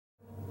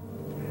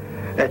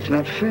That's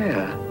not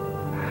fair.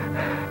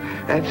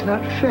 That's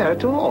not fair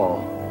at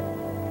all.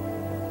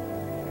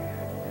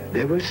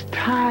 There was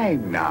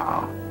time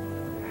now.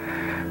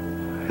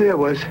 There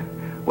was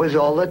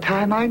all the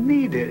time I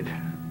needed.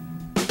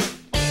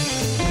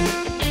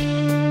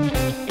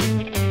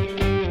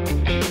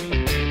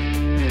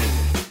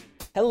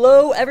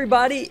 Hello,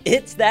 everybody.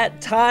 It's that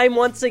time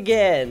once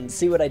again.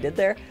 See what I did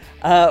there?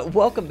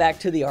 Welcome back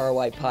to the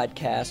ROI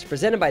Podcast,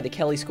 presented by the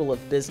Kelley School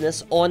of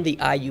Business on the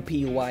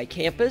IUPUI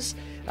campus.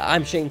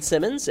 I'm Shane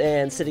Simmons,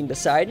 and sitting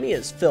beside me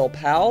is Phil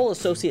Powell,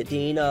 Associate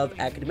Dean of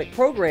Academic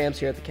Programs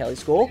here at the Kelley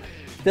School.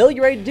 Phil,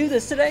 you ready to do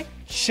this today?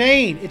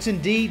 Shane, it's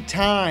indeed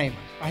time.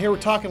 I hear we're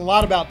talking a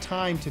lot about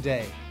time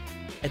today.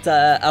 It's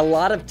a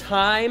lot of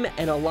time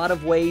and a lot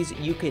of ways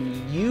you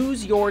can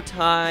use your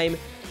time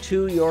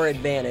to your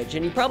advantage.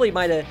 And you probably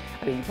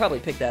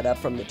picked that up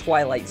from the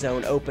Twilight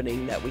Zone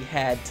opening that we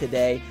had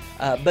today.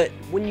 But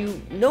when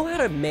you know how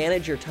to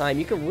manage your time,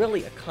 you can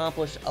really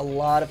accomplish a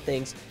lot of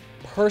things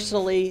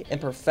personally and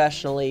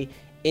professionally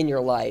in your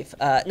life.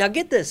 Now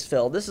get this,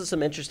 Phil. This is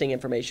some interesting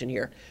information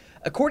here.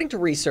 According to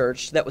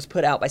research that was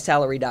put out by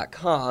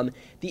Salary.com,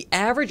 the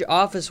average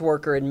office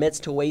worker admits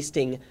to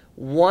wasting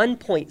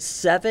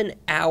 1.7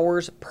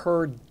 hours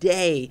per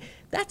day.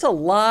 That's a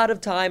lot of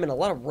time and a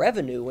lot of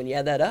revenue when you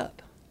add that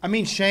up. I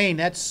mean, Shane,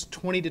 that's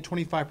 20 to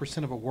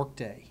 25% of a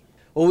workday.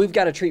 Well, we've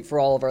got a treat for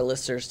all of our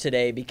listeners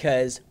today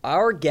because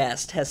our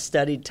guest has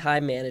studied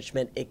time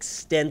management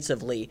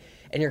extensively,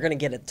 and you're going to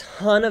get a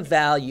ton of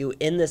value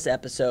in this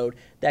episode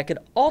that could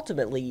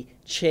ultimately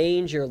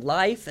change your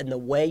life and the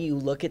way you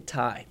look at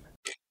time.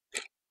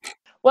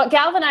 What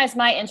galvanized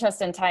my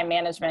interest in time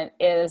management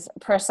is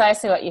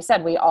precisely what you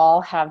said. We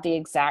all have the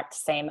exact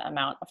same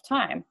amount of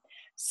time.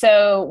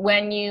 So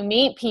when you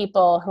meet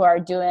people who are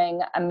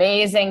doing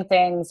amazing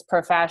things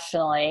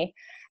professionally,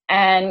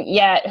 and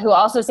yet who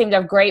also seem to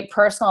have great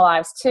personal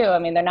lives too, I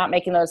mean, they're not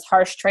making those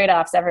harsh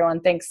trade-offs everyone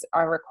thinks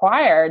are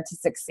required to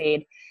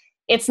succeed.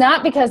 It's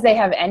not because they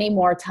have any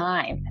more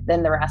time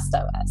than the rest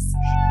of us.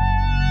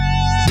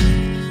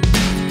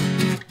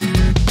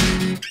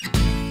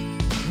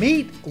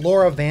 Meet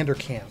Laura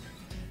Vanderkam,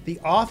 the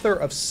author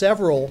of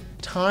several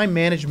time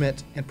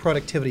management and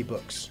productivity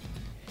books,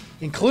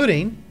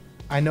 including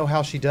I Know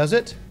How She Does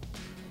It,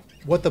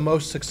 What the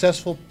Most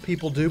Successful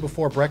People Do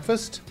Before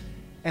Breakfast,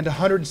 and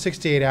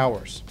 168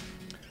 Hours.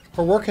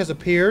 Her work has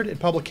appeared in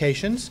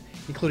publications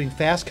including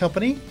Fast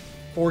Company,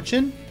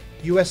 Fortune,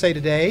 USA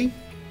Today,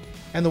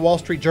 and the Wall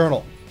Street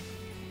Journal.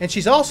 And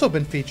she's also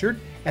been featured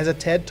as a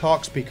TED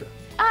Talk speaker.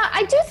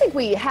 I do think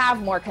we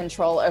have more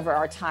control over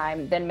our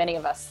time than many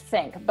of us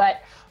think, but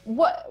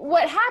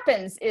what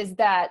happens is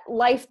that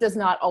life does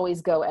not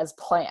always go as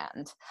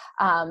planned.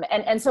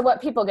 And so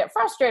what people get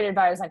frustrated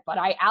by is like, but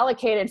I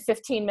allocated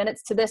 15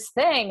 minutes to this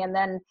thing, and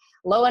then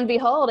lo and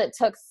behold, it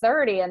took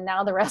 30, and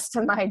now the rest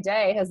of my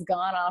day has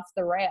gone off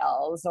the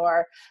rails,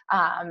 or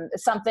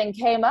something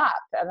came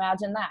up.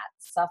 Imagine that.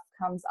 Stuff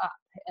comes up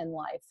in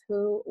life.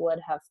 Who would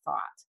have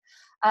thought?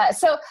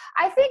 So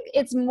I think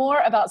it's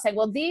more about saying,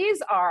 well,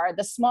 these are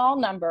the small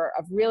number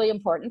of really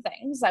important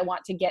things I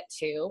want to get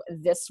to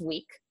this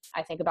week.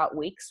 I think about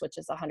weeks, which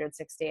is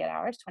 168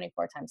 hours,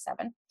 24 times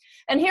 7.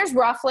 And here's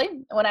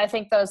roughly when I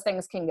think those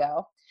things can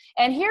go.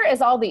 And here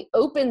is all the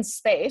open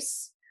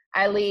space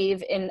I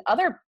leave in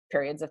other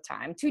periods of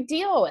time to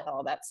deal with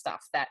all that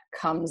stuff that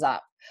comes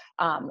up,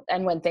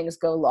 and when things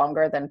go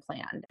longer than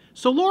planned.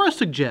 So Laura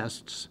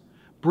suggests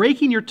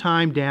breaking your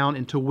time down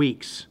into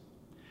weeks.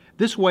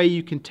 This way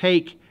you can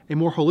take a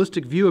more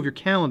holistic view of your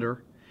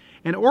calendar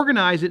and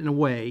organize it in a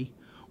way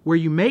where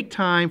you make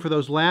time for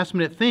those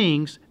last-minute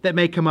things that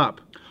may come up,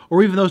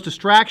 or even those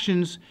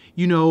distractions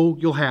you know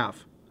you'll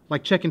have,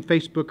 like checking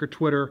Facebook or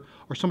Twitter,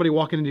 or somebody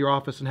walking into your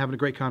office and having a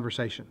great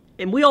conversation.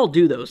 And we all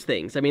do those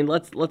things. I mean,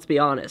 let's be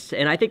honest.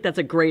 And I think that's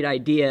a great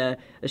idea,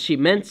 as she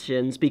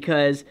mentions,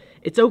 because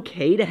it's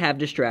okay to have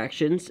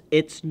distractions.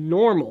 It's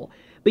normal.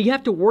 But you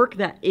have to work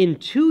that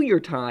into your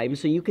time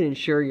so you can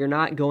ensure you're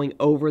not going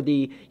over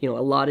the,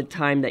 allotted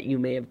time that you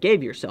may have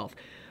gave yourself.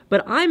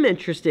 But I'm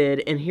interested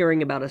in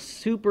hearing about a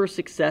super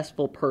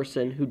successful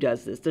person who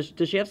does this.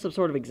 Does she have some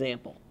sort of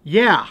example?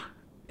 Yeah.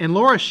 And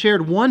Laura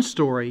shared one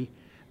story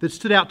that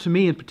stood out to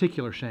me in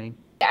particular, Shane.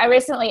 I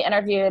recently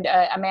interviewed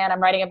a man I'm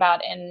writing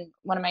about in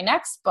one of my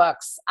next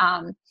books,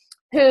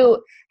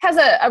 who has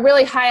a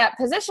really high up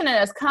position in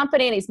his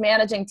company, and he's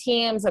managing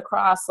teams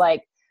across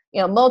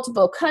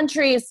multiple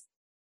countries.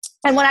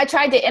 And when I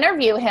tried to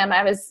interview him,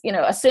 I was,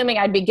 assuming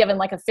I'd be given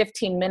like a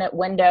 15-minute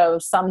window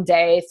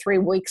someday, 3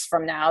 weeks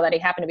from now, that he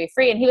happened to be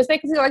free. And he was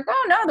basically like,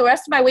 oh, no, the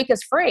rest of my week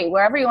is free.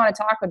 Wherever you want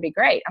to talk would be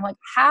great. I'm like,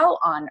 how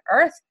on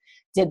earth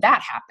did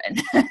that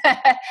happen?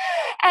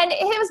 And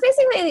he was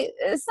basically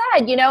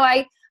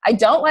said, I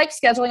don't like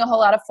scheduling a whole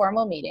lot of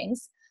formal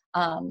meetings.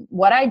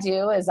 What I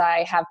do is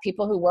I have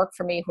people who work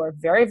for me who are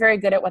very, very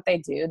good at what they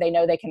do. They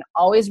know they can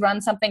always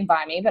run something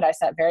by me, but I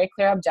set very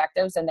clear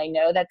objectives, and they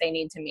know that they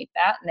need to meet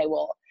that, and they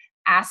will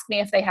ask me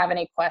if they have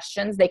any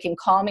questions. They can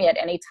call me at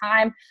any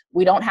time.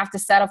 We don't have to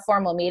set a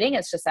formal meeting.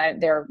 It's just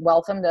they're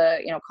welcome to,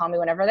 call me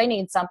whenever they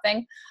need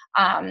something.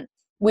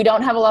 We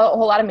don't have a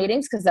whole lot of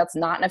meetings because that's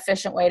not an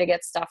efficient way to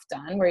get stuff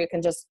done, where you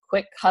can just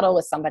quick huddle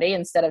with somebody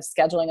instead of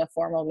scheduling a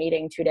formal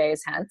meeting 2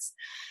 days hence.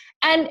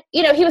 And,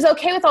 he was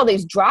okay with all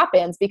these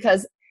drop-ins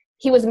because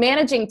he was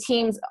managing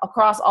teams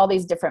across all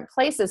these different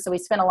places. So he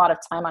spent a lot of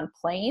time on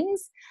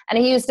planes, and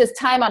he used his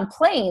time on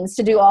planes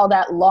to do all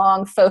that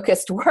long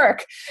focused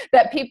work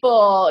that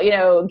people,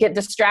 get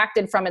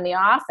distracted from in the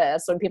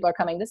office when people are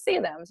coming to see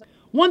them.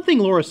 One thing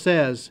Laura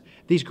says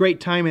these great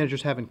time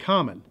managers have in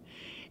common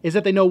is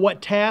that they know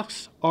what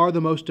tasks are the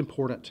most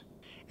important.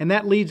 And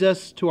that leads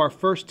us to our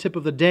first tip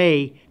of the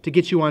day to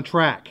get you on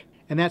track,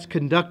 and that's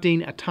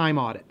conducting a time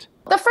audit.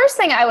 The first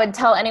thing I would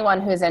tell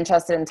anyone who's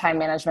interested in time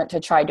management to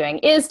try doing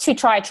is to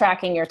try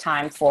tracking your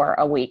time for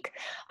a week,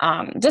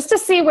 just to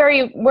see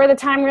where the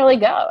time really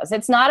goes.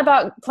 It's not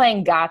about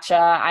playing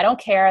gotcha. I don't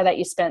care that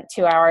you spent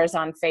 2 hours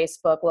on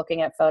Facebook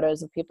looking at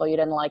photos of people you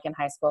didn't like in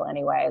high school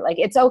anyway. Like,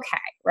 it's okay,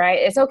 right?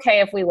 It's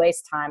okay if we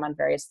waste time on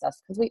various stuff,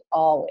 because we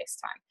all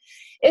waste time.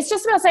 It's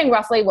just about saying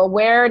roughly, well,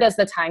 where does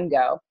the time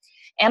go?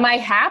 Am I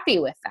happy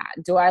with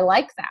that? Do I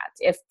like that?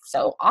 If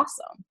so,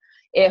 awesome.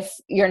 If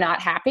you're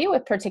not happy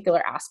with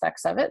particular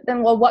aspects of it,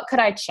 then, well, what could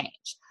I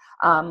change?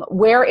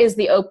 Where is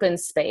the open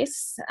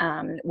space?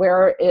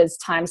 Where is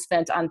time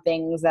spent on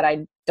things that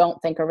I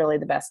don't think are really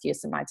the best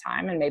use of my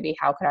time? And maybe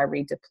how could I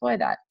redeploy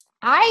that?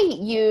 I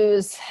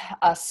use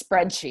a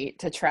spreadsheet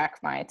to track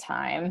my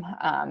time.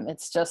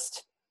 It's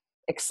just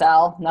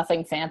Excel,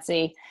 nothing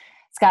fancy.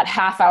 It's got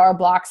half-hour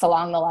blocks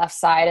along the left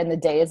side and the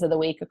days of the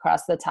week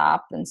across the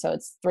top. And so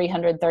it's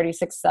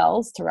 336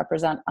 cells to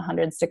represent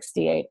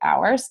 168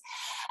 hours.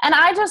 And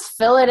I just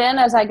fill it in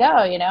as I go.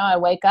 I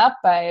wake up,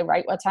 I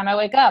write what time I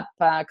wake up.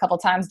 A couple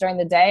times during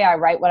the day, I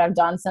write what I've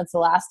done since the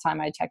last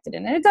time I checked it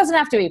in. And it doesn't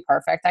have to be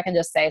perfect. I can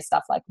just say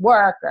stuff like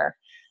work or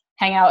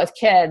hang out with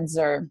kids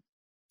or,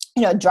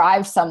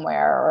 drive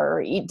somewhere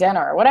or eat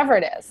dinner or whatever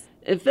it is.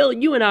 Phil,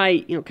 you and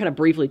I, kind of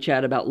briefly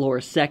chatted about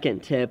Laura's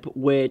second tip,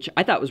 which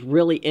I thought was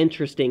really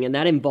interesting, and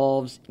that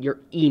involves your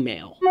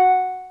email.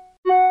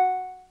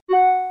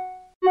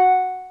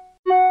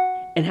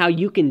 And how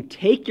you can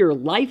take your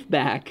life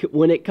back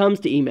when it comes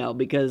to email,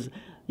 because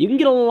you can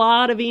get a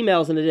lot of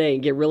emails in a day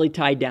and get really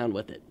tied down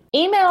with it.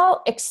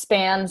 Email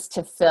expands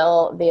to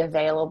fill the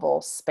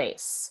available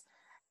space.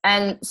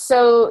 And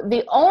so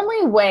the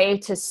only way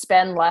to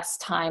spend less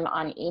time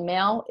on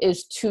email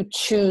is to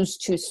choose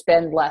to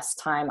spend less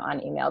time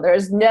on email. There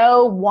is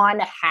no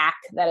one hack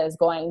that is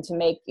going to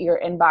make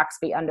your inbox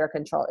be under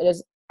control. It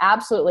is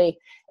absolutely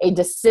a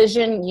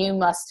decision you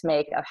must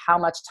make of how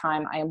much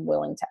time I am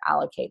willing to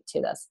allocate to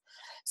this.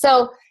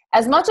 So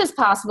as much as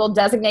possible,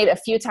 designate a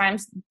few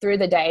times through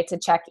the day to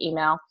check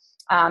email.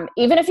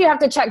 Even if you have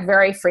to check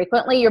very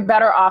frequently, you're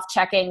better off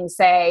checking,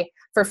 say,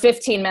 for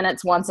 15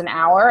 minutes once an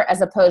hour,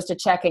 as opposed to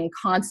checking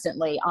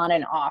constantly on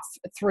and off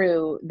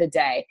through the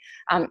day.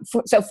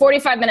 So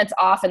 45 minutes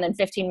off and then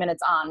 15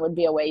 minutes on would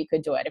be a way you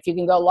could do it. If you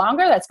can go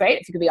longer, that's great.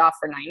 If you could be off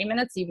for 90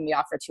 minutes, you can be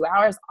off for 2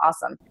 hours,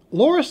 awesome.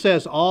 Laura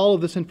says all of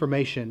this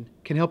information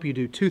can help you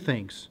do two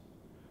things.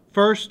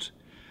 First,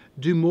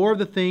 do more of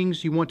the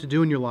things you want to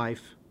do in your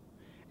life.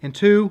 And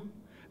two,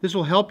 this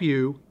will help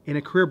you in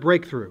a career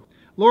breakthrough.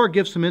 Laura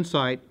gives some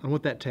insight on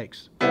what that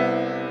takes.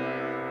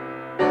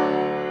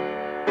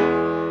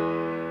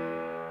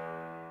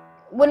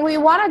 When we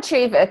want to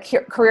achieve a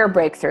career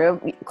breakthrough,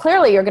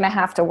 clearly you're going to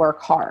have to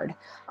work hard.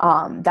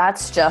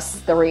 That's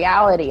just the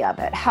reality of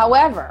it.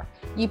 However,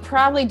 you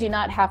probably do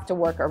not have to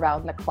work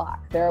around the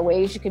clock. There are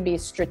ways you can be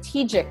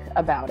strategic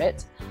about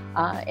it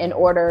in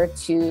order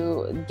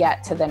to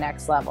get to the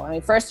next level.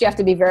 First you have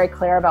to be very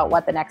clear about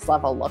what the next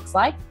level looks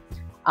like.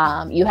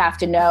 You have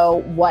to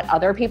know what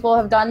other people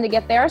have done to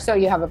get there, so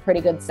you have a pretty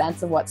good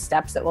sense of what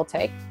steps it will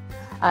take.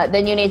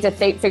 Then you need to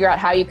figure out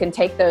how you can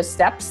take those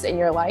steps in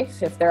your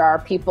life. If there are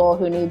people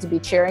who need to be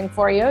cheering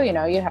for you,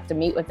 you have to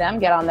meet with them,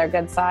 get on their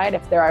good side.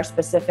 If there are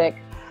specific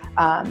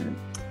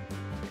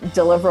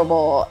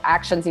deliverable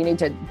actions you need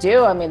to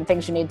do,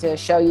 things you need to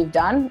show you've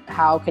done,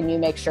 how can you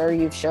make sure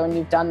you've shown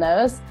you've done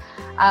those?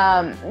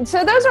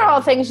 So those are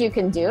all things you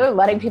can do,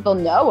 letting people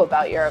know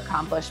about your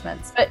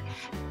accomplishments. But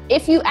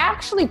if you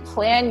actually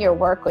plan your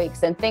work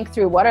weeks and think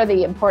through what are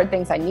the important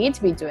things I need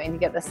to be doing to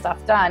get this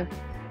stuff done,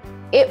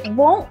 it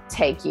won't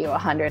take you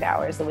 100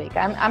 hours a week.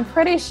 I'm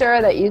pretty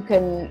sure that you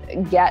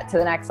can get to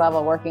the next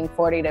level working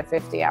 40 to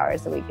 50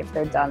 hours a week if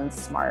they're done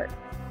smart.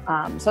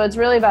 So it's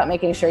really about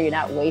making sure you're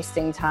not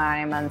wasting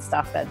time on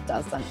stuff that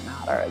doesn't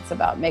matter. It's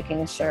about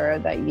making sure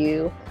that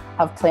you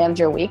have planned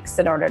your weeks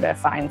in order to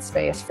find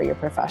space for your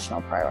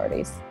professional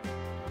priorities.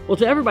 Well,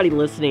 to everybody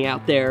listening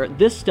out there,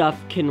 this stuff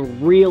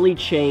can really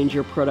change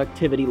your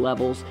productivity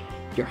levels,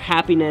 your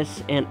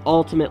happiness, and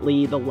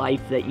ultimately the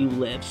life that you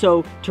live.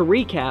 So to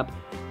recap,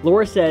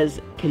 Laura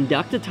says,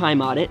 conduct a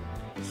time audit,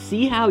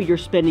 see how you're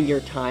spending your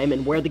time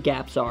and where the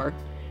gaps are,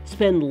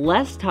 spend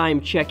less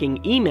time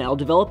checking email,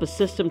 develop a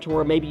system to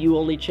where maybe you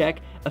only check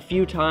a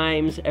few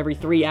times every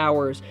 3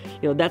 hours.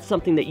 That's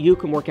something that you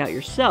can work out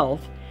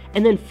yourself.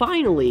 And then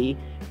finally,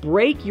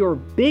 break your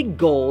big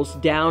goals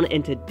down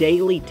into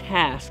daily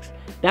tasks.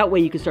 That way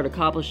you can start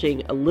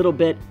accomplishing a little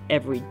bit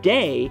every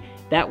day.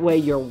 That way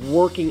you're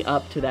working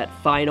up to that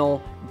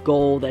final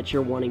goal that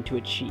you're wanting to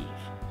achieve.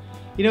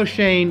 You know,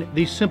 Shane,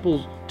 these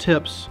simple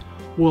tips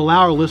will allow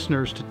our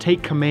listeners to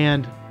take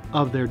command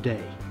of their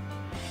day.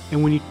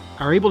 And when you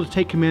are able to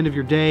take command of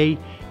your day,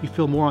 you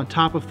feel more on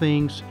top of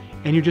things,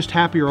 and you're just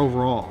happier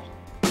overall.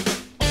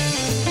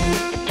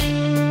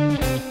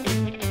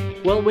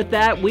 Well, with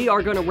that, we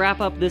are going to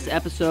wrap up this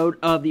episode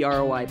of the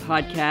ROI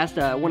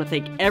Podcast. I want to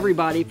thank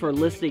everybody for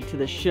listening to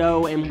the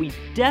show, and we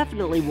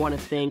definitely want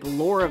to thank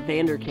Laura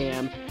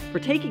Vanderkam for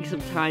taking some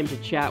time to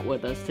chat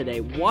with us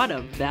today. What a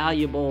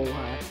valuable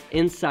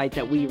insight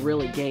that we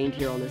really gained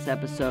here on this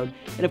episode.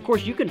 And of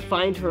course, you can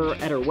find her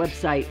at her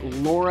website,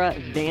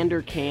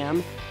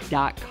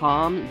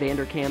 lauravanderkam.com.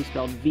 Vanderkam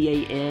spelled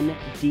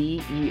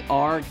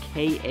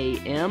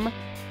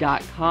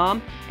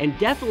VANDERKAM.com. And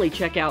definitely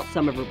check out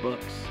some of her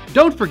books.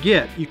 Don't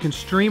forget, you can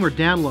stream or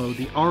download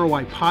the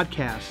ROI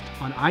Podcast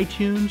on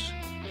iTunes,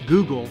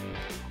 Google,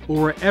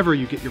 or wherever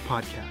you get your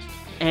podcasts.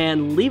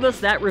 And leave us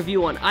that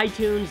review on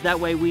iTunes. That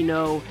way we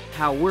know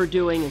how we're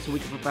doing and so we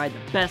can provide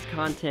the best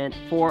content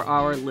for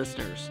our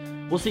listeners.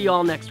 We'll see you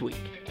all next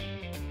week.